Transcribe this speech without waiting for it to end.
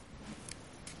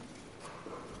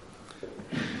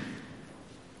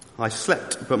I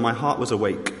slept, but my heart was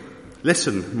awake.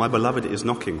 Listen, my beloved is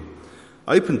knocking.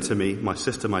 Open to me, my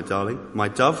sister, my darling, my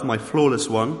dove, my flawless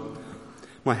one.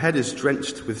 My head is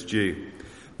drenched with dew,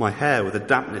 my hair with the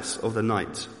dampness of the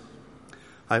night.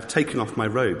 I have taken off my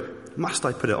robe. Must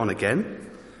I put it on again?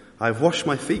 I have washed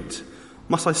my feet.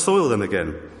 Must I soil them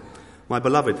again? My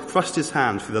beloved thrust his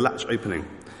hand through the latch opening.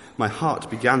 My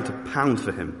heart began to pound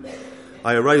for him.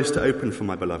 I arose to open for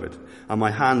my beloved, and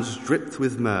my hands dripped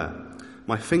with myrrh,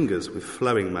 my fingers with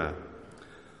flowing myrrh.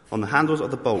 On the handles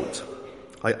of the bolt,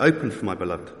 I opened for my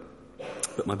beloved,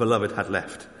 but my beloved had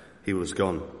left. He was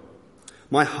gone.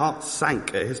 My heart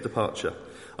sank at his departure.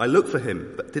 I looked for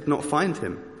him, but did not find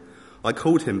him. I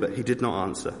called him, but he did not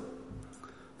answer.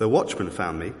 The watchmen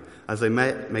found me as they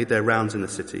made their rounds in the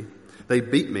city. They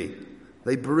beat me.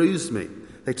 They bruised me.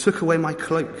 They took away my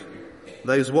cloak.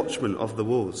 Those watchmen of the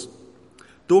walls.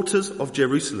 Daughters of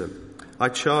Jerusalem, I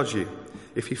charge you,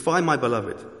 if you find my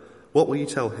beloved, what will you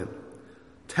tell him?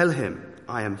 Tell him,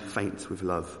 I am faint with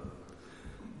love.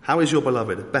 How is your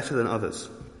beloved better than others,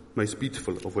 most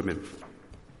beautiful of women?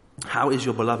 How is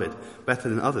your beloved better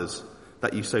than others,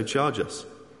 that you so charge us?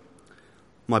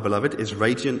 My beloved is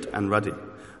radiant and ruddy,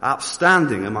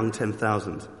 outstanding among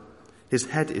 10,000. His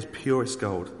head is purest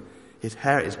gold. His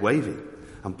hair is wavy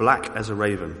and black as a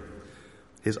raven.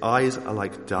 His eyes are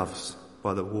like doves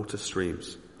by the water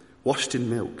streams, washed in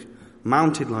milk,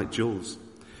 mounted like jewels.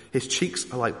 His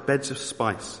cheeks are like beds of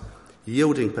spice,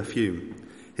 yielding perfume.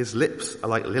 His lips are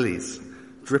like lilies,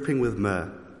 dripping with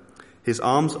myrrh. His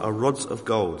arms are rods of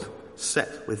gold,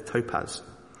 set with topaz.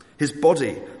 His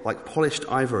body like polished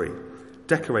ivory,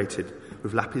 decorated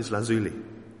with lapis lazuli.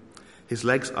 His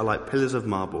legs are like pillars of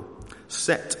marble,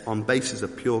 set on bases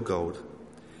of pure gold.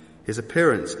 His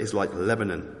appearance is like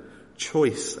Lebanon,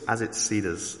 choice as its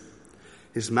cedars.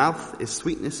 His mouth is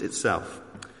sweetness itself.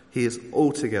 He is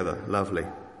altogether lovely.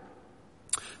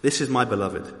 This is my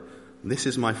beloved. This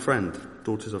is my friend,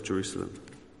 daughters of Jerusalem.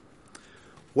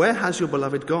 Where has your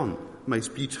beloved gone,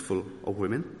 most beautiful of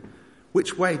women?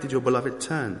 Which way did your beloved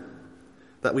turn,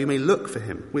 that we may look for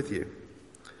him with you?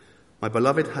 My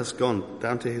beloved has gone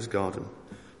down to his garden,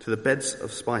 to the beds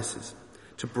of spices,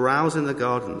 to browse in the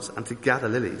gardens and to gather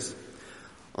lilies.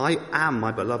 I am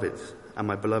my beloved, and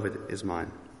my beloved is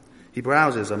mine. He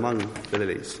browses among the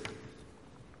lilies.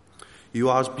 You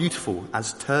are as beautiful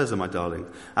as Tirzah, my darling,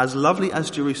 as lovely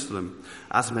as Jerusalem,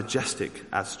 as majestic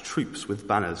as troops with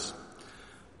banners.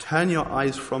 Turn your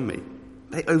eyes from me.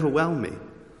 They overwhelm me.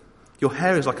 Your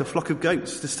hair is like a flock of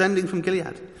goats descending from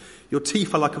Gilead. Your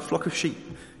teeth are like a flock of sheep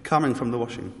coming from the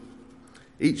washing.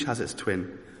 Each has its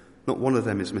twin. Not one of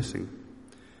them is missing.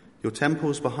 Your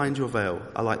temples behind your veil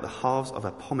are like the halves of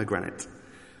a pomegranate.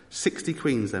 60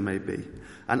 queens there may be,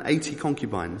 and 80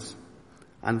 concubines,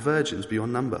 and virgins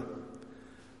beyond number.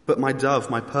 But my dove,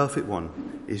 my perfect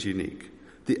one, is unique,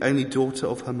 the only daughter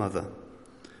of her mother,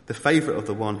 the favourite of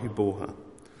the one who bore her.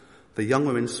 The young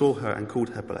women saw her and called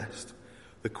her blessed.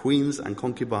 The queens and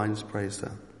concubines praised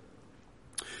her.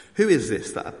 Who is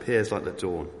this that appears like the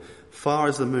dawn, far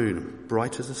as the moon,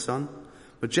 bright as the sun,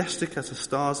 majestic as the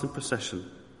stars in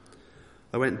procession?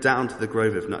 I went down to the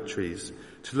grove of nut trees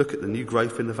to look at the new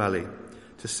growth in the valley,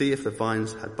 to see if the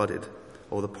vines had budded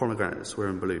or the pomegranates were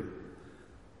in bloom.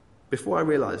 Before I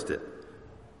realized it,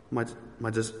 my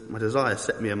desire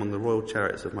set me among the royal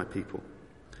chariots of my people.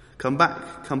 Come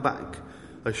back,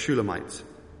 O Shulamite.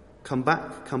 Come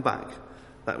back,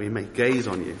 that we may gaze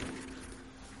on you.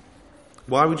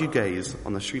 Why would you gaze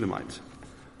on the Shulamite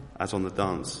as on the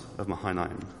dance of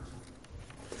Mahanaim?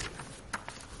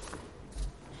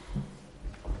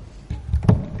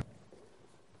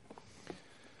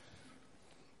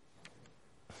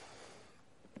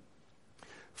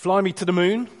 Fly me to the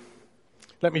moon.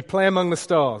 Let me play among the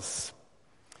stars.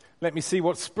 Let me see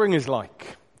what spring is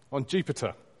like on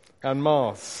Jupiter and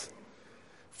Mars.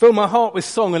 Fill my heart with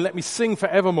song and let me sing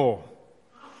forevermore.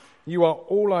 You are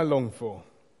all I long for,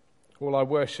 all I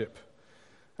worship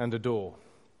and adore.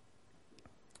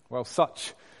 Well,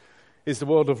 such is the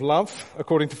world of love,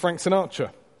 according to Frank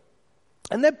Sinatra.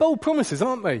 And they're bold promises,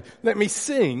 aren't they? Let me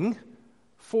sing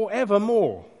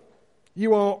forevermore.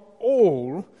 You are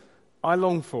all I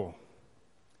long for.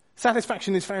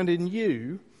 Satisfaction is found in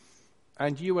you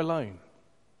and you alone.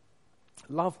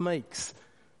 Love makes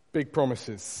big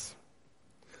promises.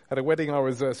 At a wedding I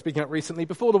was speaking at recently,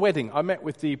 before the wedding, I met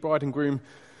with the bride and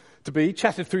groom-to-be,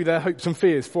 chatted through their hopes and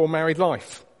fears for married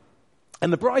life.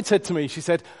 And the bride said to me, she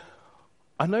said,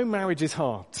 I know marriage is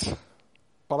hard,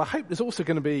 but I hope there's also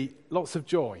going to be lots of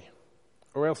joy,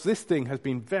 or else this thing has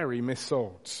been very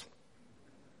missold.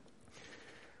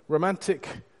 Romantic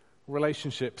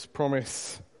relationships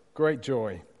promise great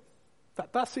joy.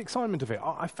 That's the excitement of it.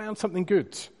 I found something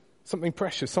good, something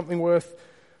precious, something worth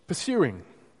pursuing.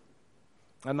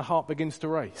 And the heart begins to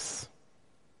race.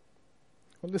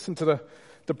 Well, listen to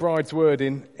the bride's word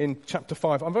in chapter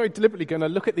 5. I'm very deliberately going to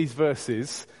look at these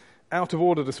verses out of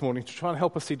order this morning to try and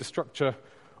help us see the structure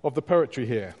of the poetry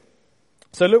here.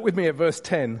 So look with me at verse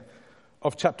 10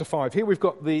 of chapter 5. Here we've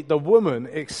got the woman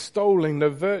extolling the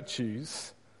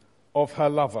virtues of her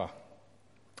lover.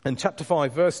 In chapter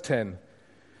 5, verse 10,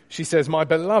 she says, "My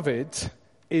beloved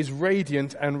is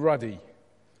radiant and ruddy,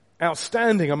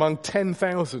 outstanding among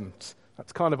 10,000.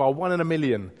 That's kind of our 1 in a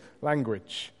million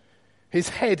language. His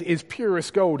head is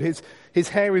purest gold. His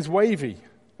hair is wavy,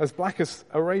 as black as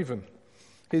a raven.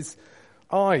 His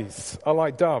eyes are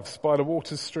like doves by the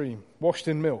water's stream, washed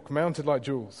in milk, mounted like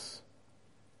jewels.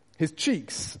 His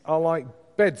cheeks are like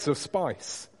beds of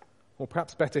spice, or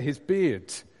perhaps better, his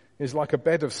beard is like a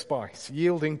bed of spice,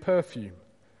 yielding perfume.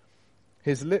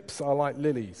 His lips are like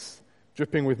lilies,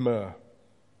 dripping with myrrh.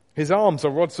 His arms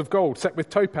are rods of gold, set with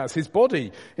topaz. His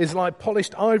body is like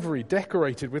polished ivory,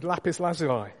 decorated with lapis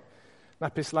lazuli.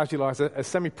 Lapis lazuli is a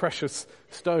semi-precious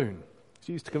stone. It's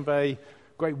used to convey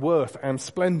great worth and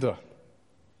splendor.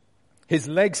 His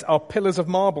legs are pillars of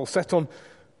marble, set on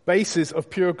bases of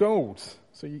pure gold."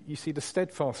 So you see the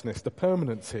steadfastness, the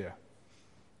permanence here.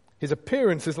 "His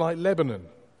appearance is like Lebanon,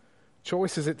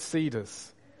 choice as its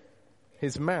cedars.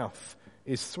 His mouth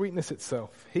is sweetness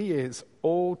itself. He is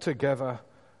altogether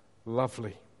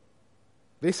lovely.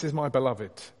 This is my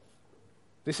beloved.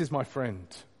 This is my friend,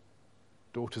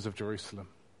 daughters of Jerusalem."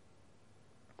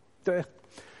 They're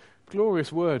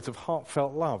glorious words of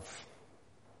heartfelt love,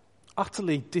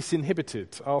 utterly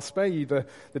disinhibited. I'll spare you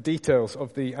the details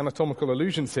of the anatomical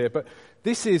allusions here, but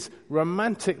this is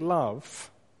romantic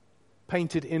love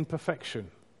painted in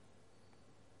perfection.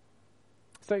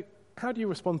 So, how do you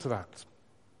respond to that?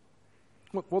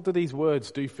 What do these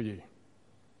words do for you?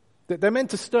 They're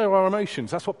meant to stir our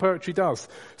emotions. That's what poetry does.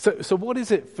 So what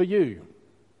is it for you?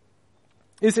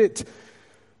 Is it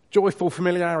joyful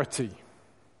familiarity?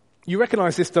 You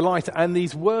recognize this delight, and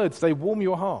these words, they warm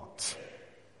your heart.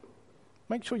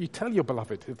 Make sure you tell your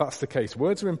beloved if that's the case.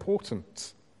 Words are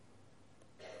important.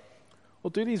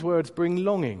 Or do these words bring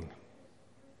longing?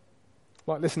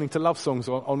 Like listening to love songs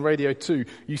on Radio 2.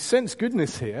 You sense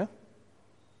goodness here,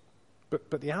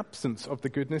 but the absence of the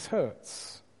goodness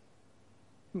hurts.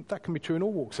 That can be true in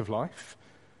all walks of life.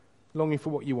 Longing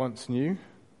for what you once knew,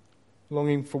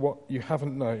 longing for what you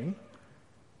haven't known,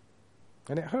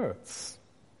 and it hurts.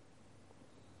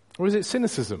 Or is it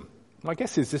cynicism? My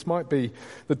guess is this might be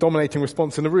the dominating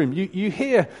response in the room. You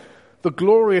hear the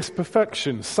glorious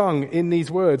perfection sung in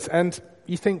these words, and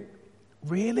you think,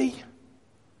 really?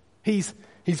 He's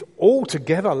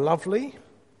altogether lovely?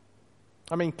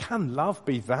 I mean, can love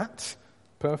be that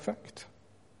perfect?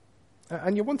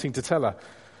 And you're wanting to tell her,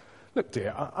 look,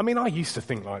 dear, I used to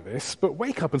think like this, but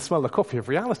wake up and smell the coffee of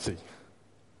reality.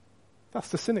 That's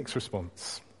the cynic's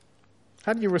response.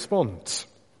 How do you respond?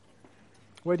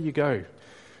 Where do you go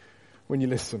when you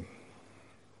listen?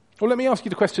 Well, let me ask you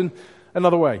the question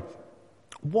another way.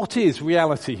 What is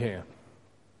reality here?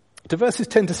 Do verses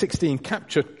 10 to 16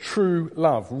 capture true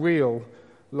love, real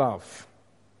love?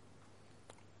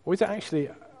 Or is it actually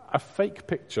a fake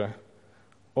picture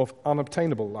of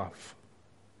unobtainable love?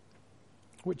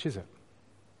 Which is it?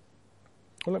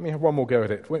 Well, let me have one more go at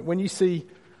it. When you see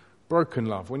broken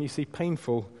love, when you see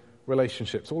painful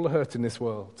relationships, all the hurt in this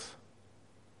world,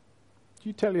 do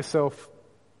you tell yourself,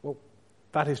 well,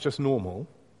 that is just normal?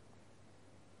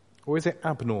 Or is it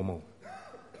abnormal?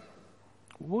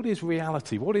 What is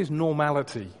reality? What is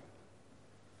normality? Do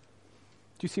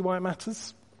you see why it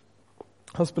matters?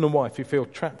 Husband and wife who feel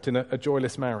trapped in a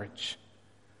joyless marriage.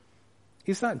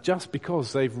 Is that just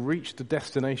because they've reached the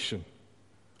destination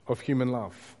of human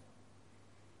love?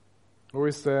 Or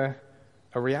is there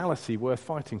a reality worth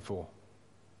fighting for?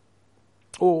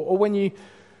 Or when you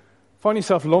find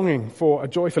yourself longing for a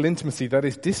joyful intimacy that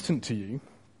is distant to you,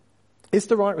 is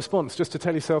the right response just to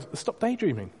tell yourself, stop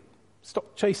daydreaming,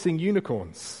 stop chasing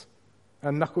unicorns,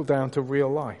 and knuckle down to real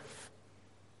life?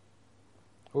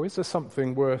 Or is there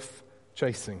something worth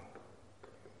chasing?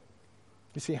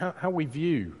 You see, how we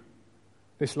view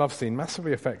this love scene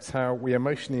massively affects how we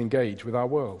emotionally engage with our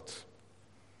world.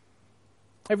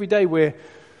 Every day we're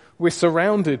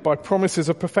surrounded by promises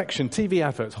of perfection, TV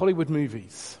adverts, Hollywood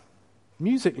movies,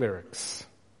 music lyrics.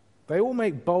 They all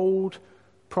make bold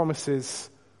promises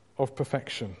of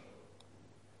perfection.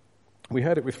 We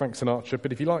heard it with Frank Sinatra,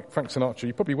 but if you like Frank Sinatra,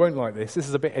 you probably won't like this. This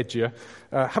is a bit edgier.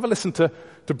 Have a listen to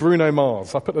Bruno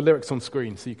Mars. I'll put the lyrics on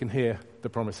screen so you can hear the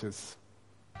promises.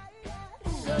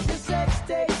 Your sex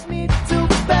takes me to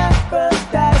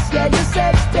paradise. Yeah, your sex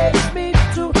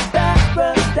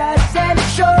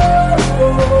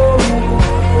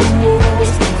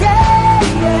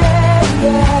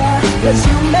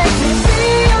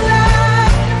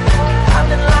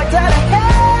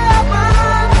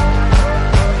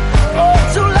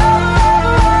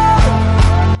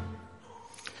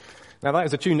Now that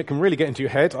is a tune that can really get into your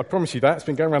head. I promise you that. It's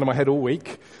been going around in my head all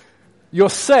week. Your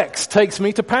sex takes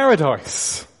me to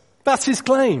paradise. That's his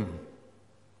claim.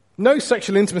 No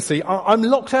sexual intimacy. I'm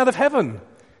locked out of heaven,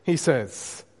 he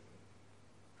says.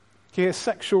 Here,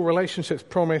 sexual relationships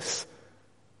promise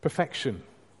perfection.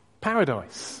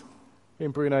 Paradise,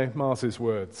 in Bruno Mars's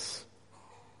words.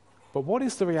 But what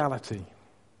is the reality?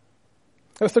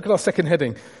 Let's look at our second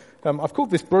heading. I've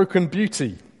called this Broken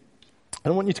Beauty.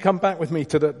 And I want you to come back with me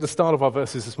to the start of our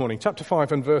verses this morning, chapter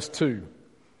 5 and verse 2.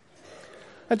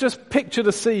 And just picture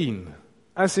the scene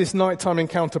as this nighttime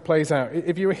encounter plays out.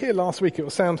 If you were here last week, it will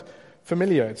sound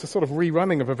familiar. It's a sort of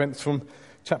rerunning of events from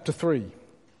chapter 3.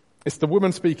 It's the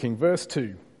woman speaking, verse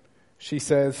 2. She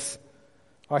says,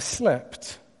 I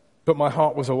slept, but my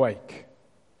heart was awake.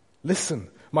 Listen,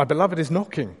 my beloved is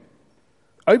knocking.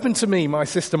 Open to me, my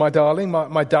sister, my darling,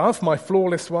 my dove, my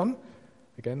flawless one.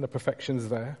 Again, the perfection's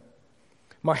there.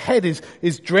 My head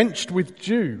is drenched with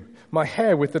dew, my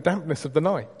hair with the dampness of the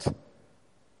night.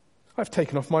 I've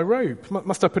taken off my robe.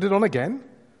 Must I put it on again?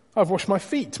 I've washed my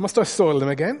feet. Must I soil them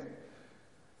again?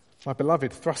 My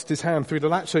beloved thrust his hand through the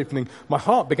latch opening. My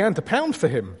heart began to pound for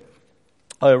him.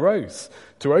 I arose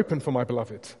to open for my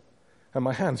beloved, and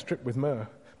my hands dripped with myrrh,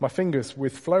 my fingers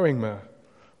with flowing myrrh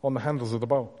on the handles of the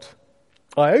bolt.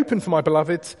 I opened for my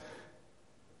beloved,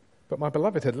 but my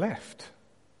beloved had left.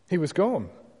 He was gone.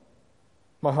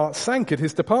 My heart sank at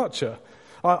his departure.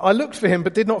 I looked for him,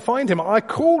 but did not find him. I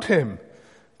called him,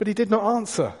 but he did not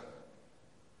answer.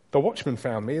 The watchmen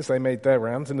found me as they made their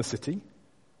rounds in the city.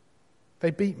 They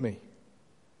beat me.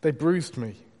 They bruised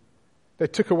me. They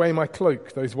took away my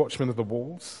cloak, those watchmen of the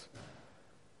walls.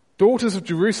 Daughters of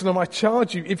Jerusalem, I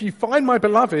charge you, if you find my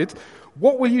beloved,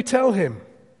 what will you tell him?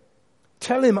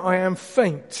 Tell him I am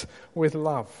faint with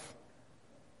love.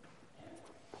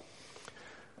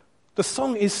 The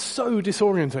song is so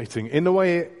disorientating in the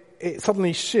way it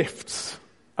suddenly shifts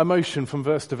emotion from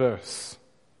verse to verse.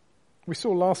 We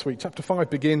saw last week, chapter 5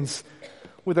 begins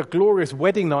with a glorious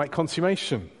wedding night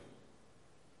consummation.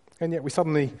 And yet we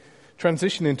suddenly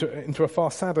transition into a far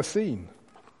sadder scene.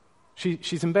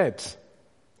 She's in bed.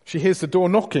 She hears the door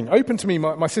knocking. Open to me,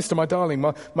 my sister, my darling,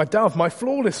 my dove, my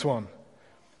flawless one.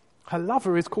 Her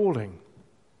lover is calling.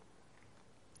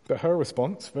 But her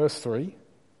response, verse 3,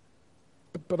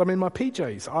 but I'm in my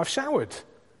PJs. I've showered.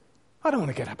 I don't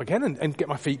want to get up again and get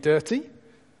my feet dirty.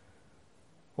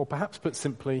 Or perhaps put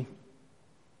simply,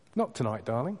 not tonight,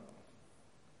 darling.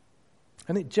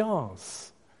 And it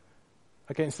jars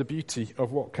against the beauty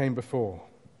of what came before.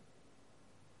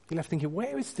 You're left thinking,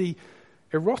 where is the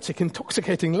erotic,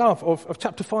 intoxicating love of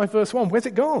chapter 5, verse 1? Where's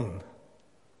it gone?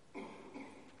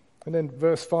 And then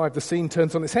verse 5, the scene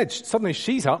turns on its head. Suddenly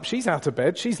she's up, she's out of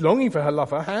bed, she's longing for her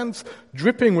lover, hands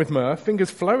dripping with myrrh, fingers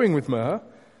flowing with myrrh.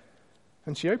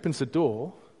 And she opens the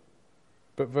door,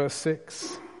 but verse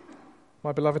 6,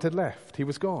 my beloved had left, he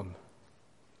was gone.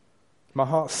 My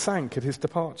heart sank at his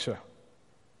departure.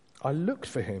 I looked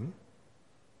for him,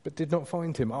 but did not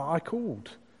find him. I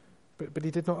called, but he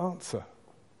did not answer.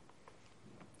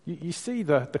 You see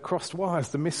the crossed wires,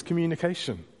 the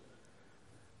miscommunication.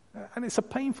 And it's a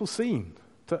painful scene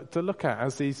to look at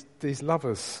as these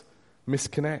lovers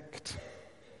misconnect.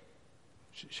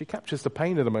 She captures the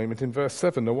pain of the moment in verse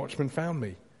 7. The watchmen found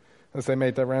me as they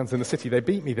made their rounds in the city. They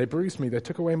beat me, they bruised me, they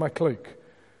took away my cloak.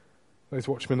 Those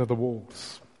watchmen of the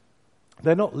walls.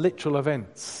 They're not literal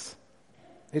events.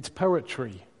 It's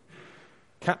poetry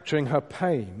capturing her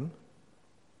pain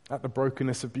at the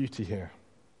brokenness of beauty here.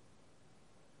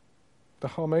 The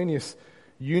harmonious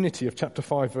unity of chapter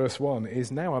 5, verse 1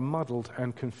 is now a muddled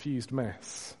and confused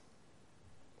mess.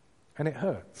 And it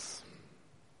hurts.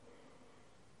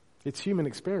 It's human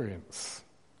experience.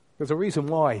 There's a reason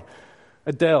why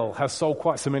Adele has sold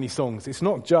quite so many songs. It's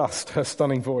not just her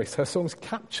stunning voice. Her songs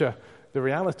capture the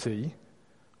reality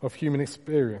of human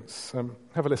experience.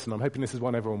 Have a listen. I'm hoping this is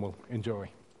one everyone will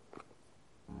enjoy.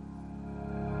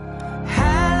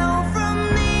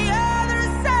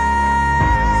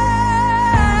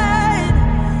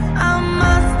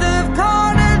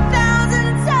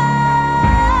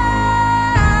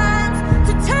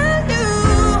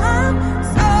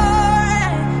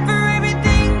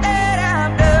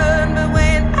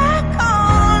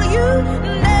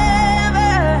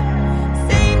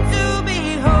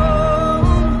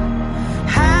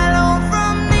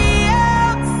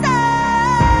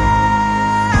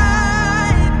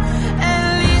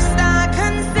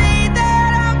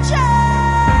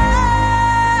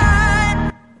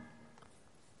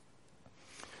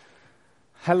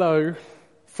 Hello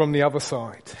from the other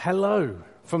side. Hello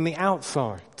from the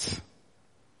outside.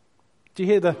 Do you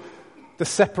hear the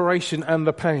separation and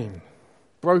the pain?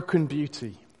 Broken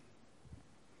beauty.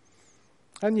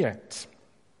 And yet,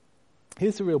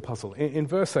 here's the real puzzle. In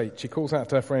verse 8, she calls out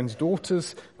to her friends,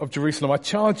 "Daughters of Jerusalem, I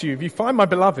charge you, if you find my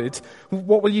beloved,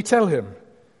 what will you tell him?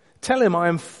 Tell him I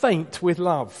am faint with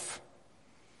love."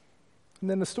 And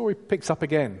then the story picks up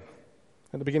again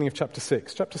at the beginning of chapter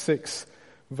 6. Chapter 6,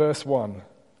 verse 1.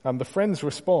 And the friends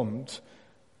respond,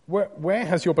 Where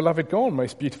has your beloved gone,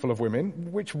 most beautiful of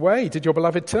women? Which way did your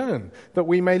beloved turn, that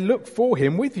we may look for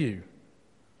him with you?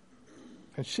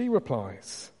 And she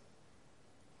replies,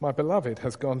 "My beloved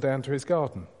has gone down to his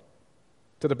garden,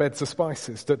 to the beds of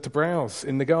spices, to browse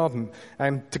in the garden,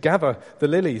 and to gather the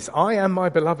lilies. I am my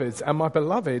beloved's, and my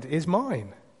beloved is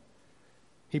mine.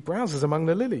 He browses among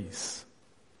the lilies."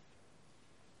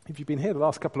 If you've been here the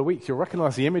last couple of weeks, you'll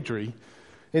recognize the imagery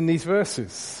in these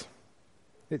verses.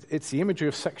 It's the imagery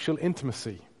of sexual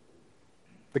intimacy.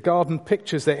 The garden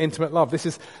pictures their intimate love. This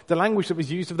is the language that was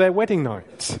used of their wedding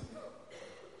night. Do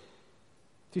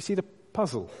you see the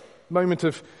puzzle? Moment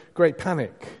of great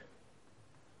panic.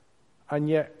 And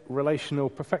yet relational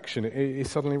perfection is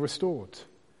suddenly restored.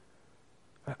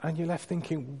 And you're left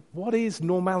thinking, what is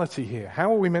normality here?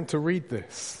 How are we meant to read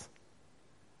this?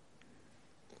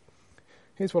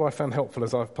 Here's what I found helpful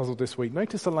as I've puzzled this week.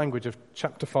 Notice the language of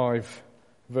chapter 5,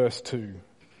 verse 2.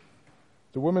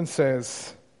 The woman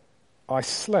says, "I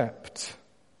slept,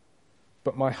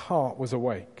 but my heart was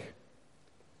awake."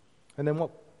 And then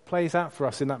what plays out for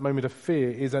us in that moment of fear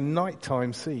is a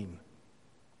nighttime scene.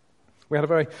 We had a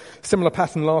very similar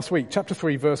pattern last week. Chapter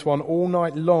 3, verse 1, "All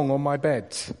night long on my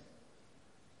bed."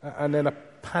 And then a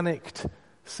panicked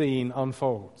scene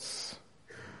unfolds.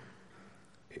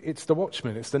 It's the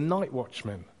watchmen, it's the night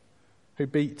watchmen who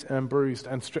beat and bruised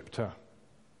and stripped her.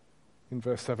 In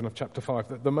verse 7 of chapter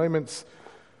 5, the moments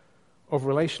of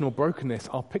relational brokenness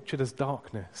are pictured as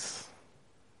darkness.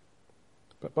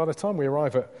 But by the time we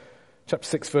arrive at chapter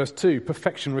 6, verse 2,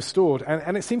 perfection restored,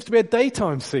 and it seems to be a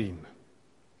daytime scene.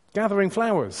 Gathering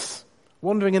flowers,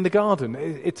 wandering in the garden,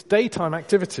 it's daytime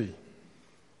activity.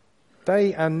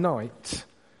 Day and night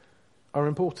are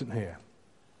important here,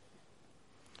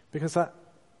 because that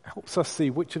helps us see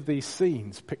which of these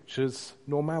scenes pictures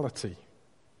normality.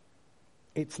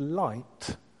 It's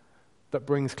light that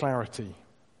brings clarity.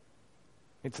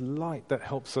 It's light that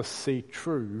helps us see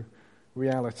true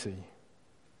reality.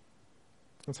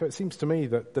 And so it seems to me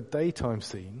that the daytime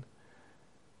scene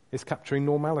is capturing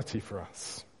normality for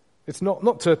us. It's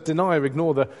not to deny or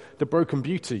ignore the broken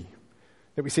beauty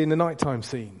that we see in the nighttime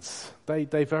scenes. They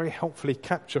very helpfully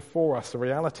capture for us the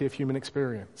reality of human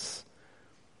experience.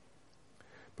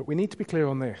 But we need to be clear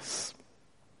on this.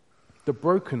 The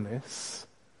brokenness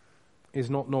is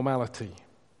not normality.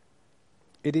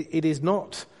 It is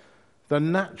not the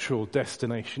natural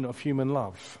destination of human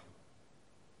love.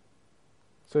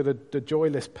 So the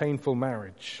joyless, painful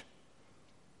marriage,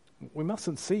 we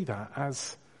mustn't see that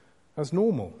as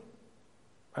normal,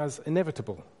 as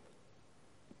inevitable.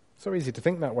 So easy to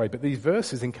think that way, but these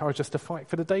verses encourage us to fight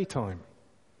for the daytime,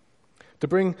 to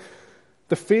bring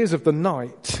the fears of the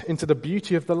night into the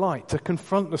beauty of the light, to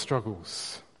confront the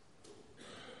struggles,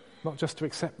 not just to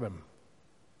accept them.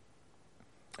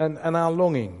 And our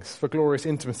longings for glorious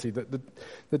intimacy,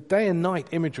 the day and night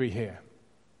imagery here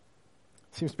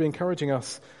seems to be encouraging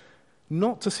us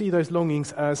not to see those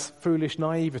longings as foolish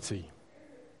naivety,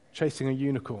 chasing a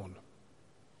unicorn.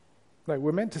 No,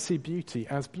 we're meant to see beauty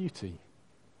as beauty.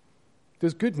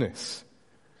 There's goodness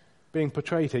being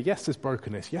portrayed here. Yes, there's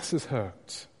brokenness. Yes, there's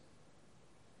hurt.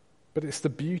 But it's the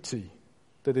beauty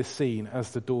that is seen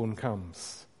as the dawn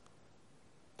comes.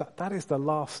 That is the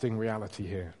lasting reality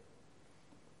here.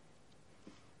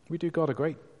 We do God a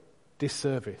great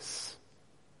disservice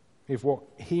if what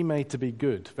he made to be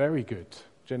good, very good,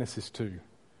 Genesis 2,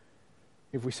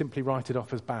 if we simply write it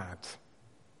off as bad.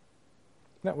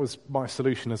 That was my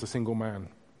solution as a single man.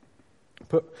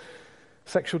 Put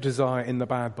sexual desire in the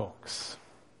bad box.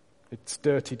 It's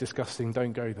dirty, disgusting,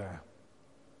 don't go there.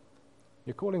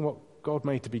 You're calling what God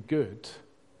made to be good,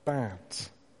 bad.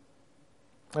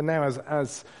 And now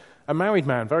as a married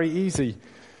man, very easy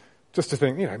just to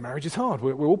think, marriage is hard.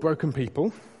 We're all broken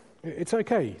people. It's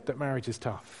okay that marriage is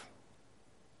tough.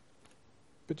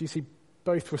 But do you see,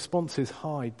 both responses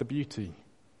hide the beauty.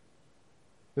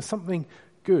 There's something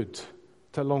good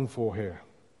to long for here.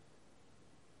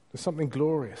 There's something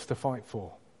glorious to fight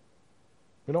for.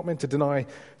 We're not meant to deny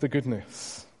the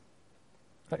goodness.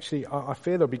 Actually, I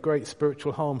fear there'll be great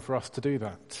spiritual harm for us to do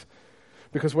that.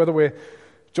 Because whether we're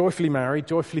joyfully married,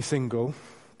 joyfully single,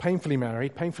 painfully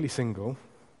married, painfully single,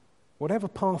 whatever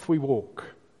path we walk,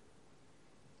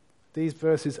 these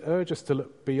verses urge us to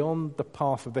look beyond the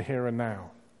path of the here and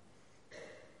now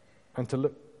and to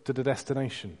look to the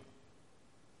destination.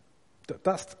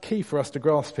 That's the key for us to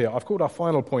grasp here. I've called our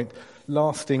final point,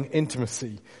 lasting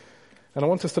intimacy. And I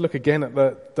want us to look again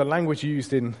at the language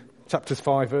used in chapters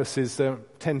 5, verses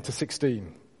 10 to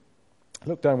 16.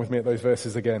 Look down with me at those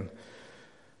verses again.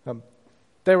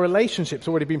 Their relationship's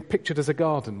already been pictured as a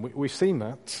garden. We've seen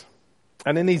that.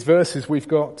 And in these verses we've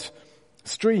got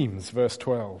streams, verse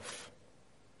 12.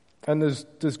 And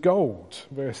there's gold,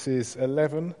 verses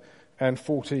 11 and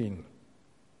 14.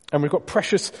 And we've got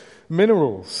precious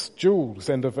minerals, jewels,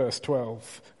 end of verse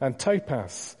 12, and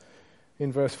topaz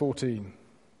in verse 14.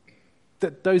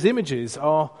 Those images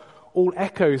are all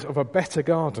echoes of a better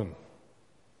garden.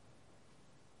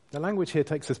 The language here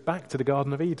takes us back to the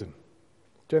Garden of Eden,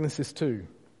 Genesis 2,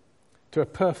 to a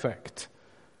perfect,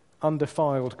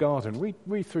 undefiled garden.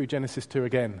 Read through Genesis 2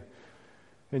 again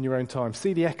in your own time.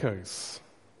 See the echoes.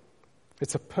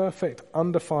 It's a perfect,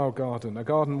 undefiled garden, a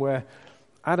garden where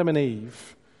Adam and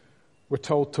Eve were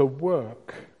told to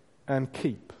work and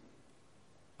keep,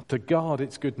 to guard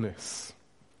its goodness.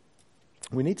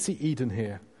 We need to see Eden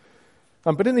here.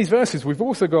 But in these verses, we've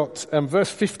also got, verse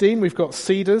 15, we've got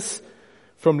cedars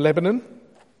from Lebanon.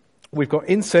 We've got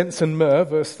incense and myrrh,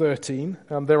 verse 13.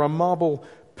 There are marble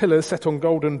pillars set on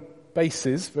golden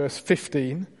bases, verse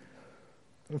 15.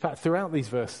 In fact, throughout these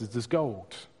verses, there's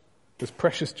gold. There's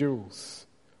precious jewels.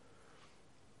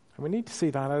 And we need to see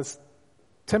that as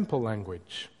temple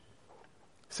language.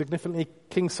 Significantly,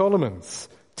 King Solomon's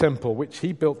temple, which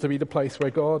he built to be the place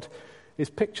where God is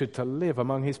pictured to live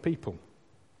among his people.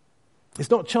 It's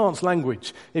not chance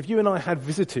language. If you and I had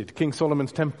visited King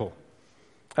Solomon's temple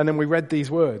and then we read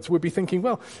these words, we'd be thinking,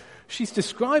 well, she's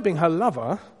describing her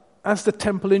lover as the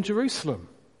temple in Jerusalem.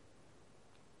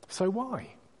 So why?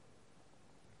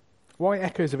 Why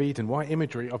echoes of Eden? Why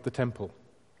imagery of the temple?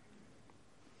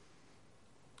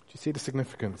 Do you see the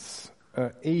significance?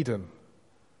 Eden,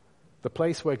 the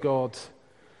place where God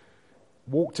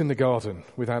walked in the garden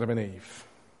with Adam and Eve.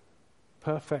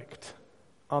 Perfect,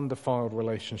 undefiled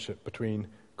relationship between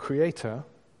creator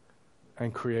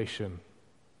and creation.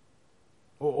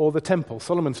 Or the temple,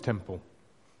 Solomon's temple,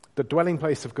 the dwelling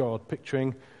place of God,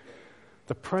 picturing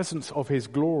the presence of his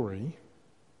glory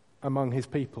among his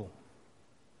people.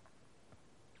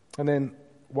 And then,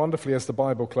 wonderfully, as the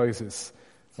Bible closes,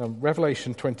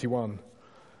 Revelation 21,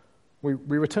 we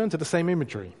return to the same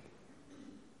imagery.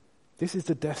 This is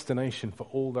the destination for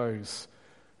all those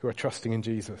who are trusting in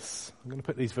Jesus. I'm going to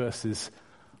put these verses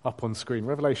up on screen.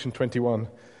 Revelation 21,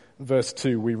 verse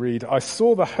 2, we read, I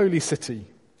saw the holy city,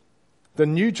 the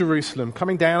new Jerusalem,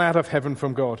 coming down out of heaven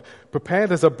from God,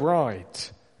 prepared as a bride,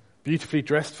 beautifully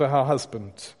dressed for her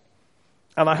husband.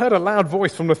 And I heard a loud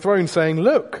voice from the throne saying,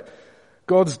 look,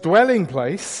 God's dwelling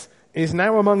place is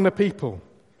now among the people,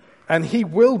 and he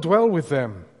will dwell with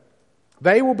them.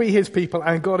 They will be his people,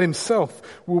 and God himself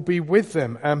will be with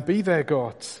them and be their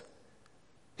God.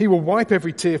 He will wipe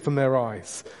every tear from their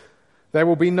eyes. There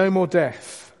will be no more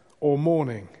death, or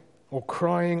mourning, or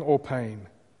crying, or pain,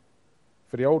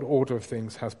 for the old order of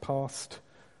things has passed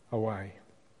away.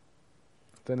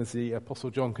 Then as the Apostle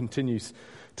John continues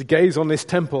to gaze on this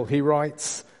temple, he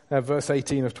writes, verse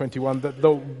 18 of 21, that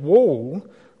the wall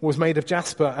was made of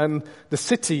jasper and the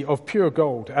city of pure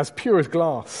gold, as pure as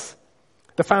glass.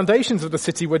 The foundations of the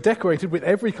city were decorated with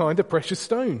every kind of precious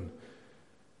stone.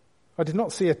 I did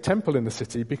not see a temple in the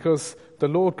city because the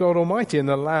Lord God Almighty and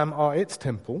the Lamb are its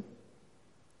temple.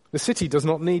 The city does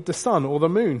not need the sun or the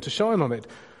moon to shine on it,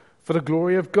 for the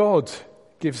glory of God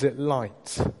gives it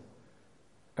light,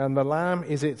 and the Lamb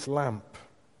is its lamp.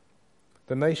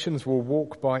 The nations will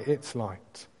walk by its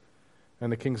light,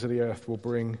 and the kings of the earth will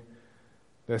bring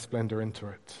their splendor into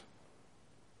it.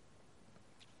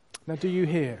 Now, do you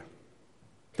hear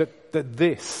that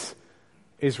this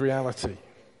is reality?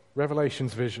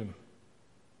 Revelation's vision.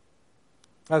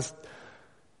 As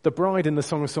the bride in the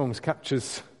Song of Songs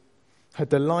captures her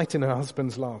delight in her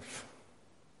husband's love,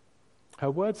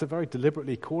 her words are very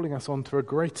deliberately calling us on to a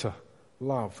greater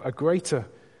love, a greater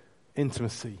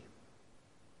intimacy,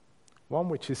 one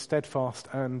which is steadfast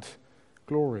and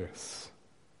glorious.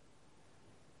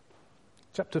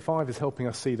 Chapter 5 is helping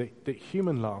us see that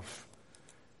human love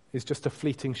is just a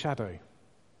fleeting shadow.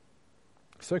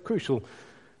 So crucial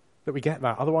that we get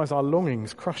that, otherwise our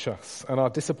longings crush us and our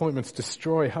disappointments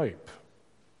destroy hope.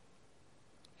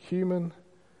 Human,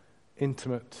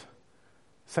 intimate,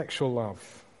 sexual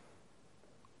love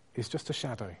is just a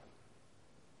shadow,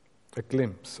 a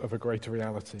glimpse of a greater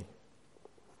reality.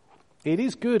 It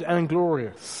is good and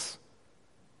glorious.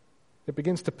 It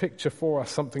begins to picture for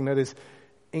us something that is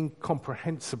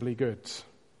incomprehensibly good.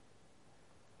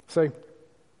 So,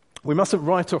 we mustn't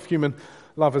write off human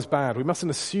love as bad. We mustn't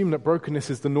assume that brokenness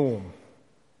is the norm.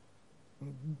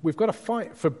 We've got to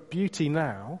fight for beauty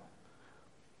now,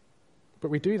 but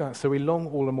we do that so we long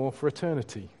all the more for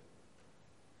eternity.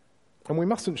 And we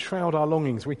mustn't shroud our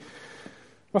longings. We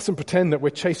mustn't pretend that we're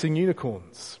chasing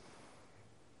unicorns.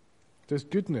 There's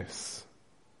goodness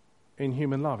in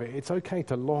human love. It's okay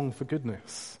to long for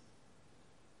goodness,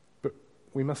 but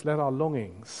we must let our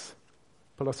longings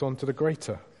pull us on to the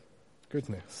greater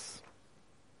goodness.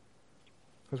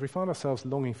 As we find ourselves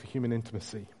longing for human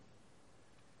intimacy,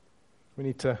 we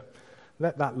need to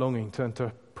let that longing turn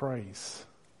to praise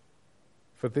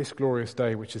for this glorious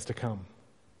day which is to come.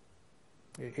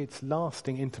 It's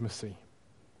lasting intimacy.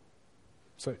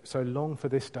 So long for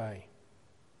this day.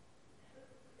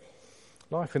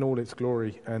 Life in all its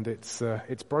glory and its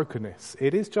brokenness.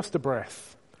 It is just a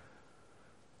breath.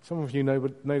 Some of you know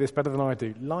this better than I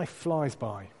do. Life flies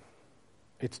by.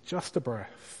 It's just a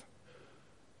breath.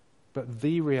 But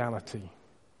the reality,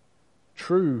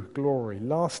 true glory,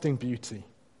 lasting beauty,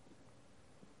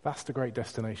 that's the great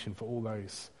destination for all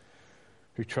those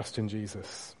who trust in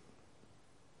Jesus.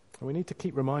 And we need to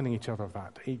keep reminding each other of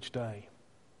that each day.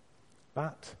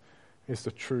 That is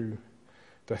the true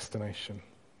destination.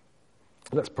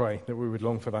 Let's pray that we would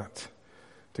long for that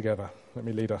together. Let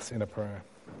me lead us in a prayer.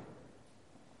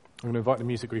 I'm going to invite the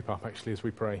music group up actually as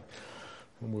we pray,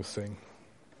 and we'll sing.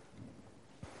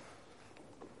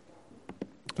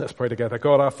 Let's pray together.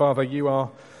 God our Father, you are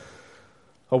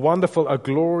a wonderful, a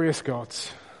glorious God,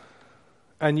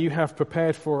 and you have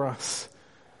prepared for us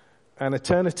an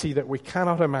eternity that we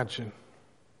cannot imagine.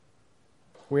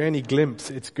 We only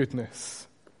glimpse its goodness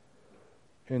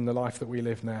in the life that we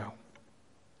live now.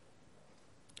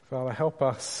 Father, help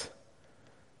us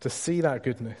to see that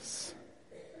goodness,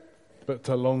 but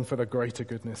to long for the greater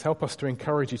goodness. Help us to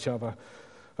encourage each other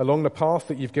along the path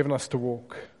that you've given us to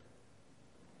walk,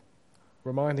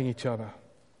 reminding each other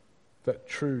that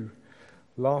true,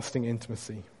 lasting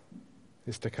intimacy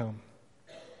is to come.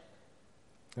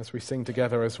 As we sing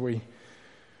together, as we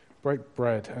break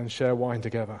bread and share wine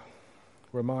together,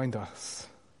 remind us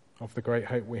of the great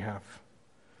hope we have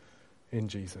in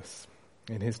Jesus.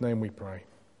 In his name we pray.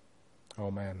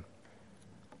 Amen.